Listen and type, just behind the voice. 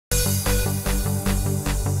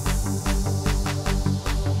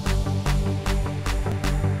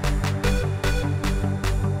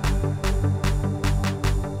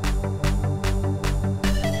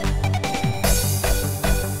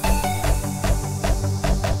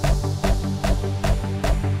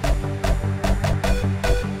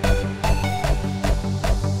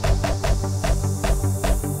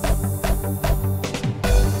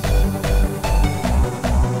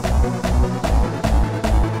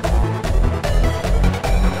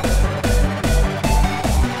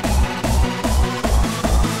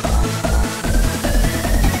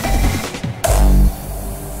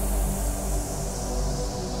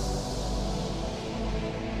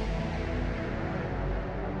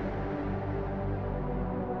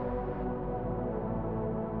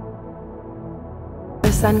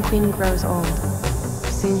Sun Queen grows old.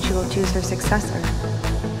 Soon she will choose her successor.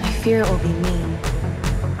 I fear it will be me.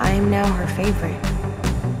 I am now her favorite.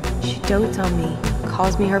 She dotes on me,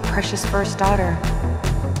 calls me her precious first daughter.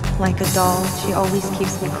 Like a doll, she always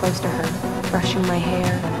keeps me close to her, brushing my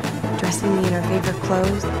hair, dressing me in her favorite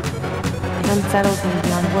clothes. It unsettles me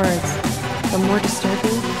beyond words. But more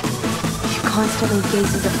disturbing, she constantly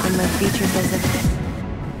gazes upon my features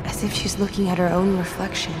as if she's looking at her own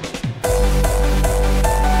reflection.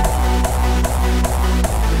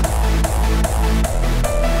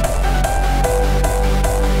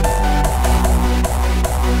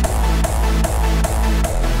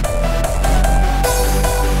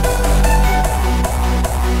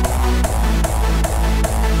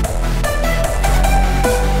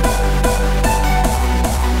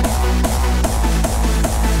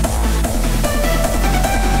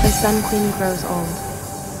 The Sun Queen grows old.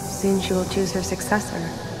 Soon she will choose her successor.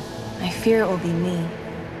 I fear it will be me.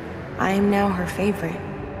 I am now her favorite.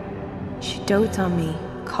 She dotes on me,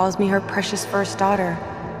 calls me her precious first daughter.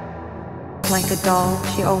 Like a doll,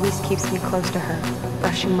 she always keeps me close to her,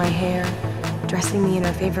 brushing my hair, dressing me in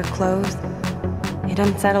her favorite clothes. It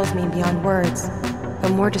unsettles me beyond words.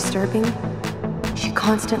 But more disturbing, she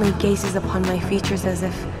constantly gazes upon my features as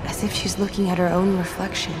if she's looking at her own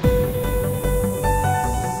reflection.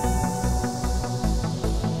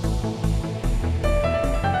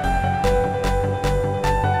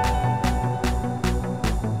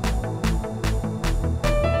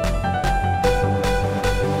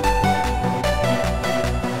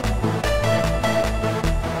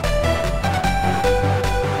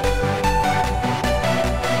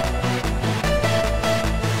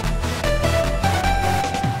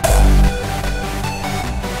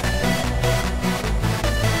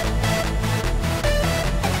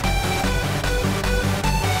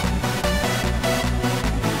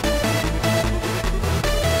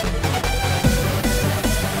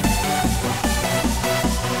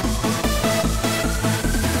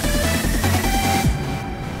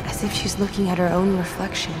 As if she's looking at her own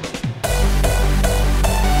reflection.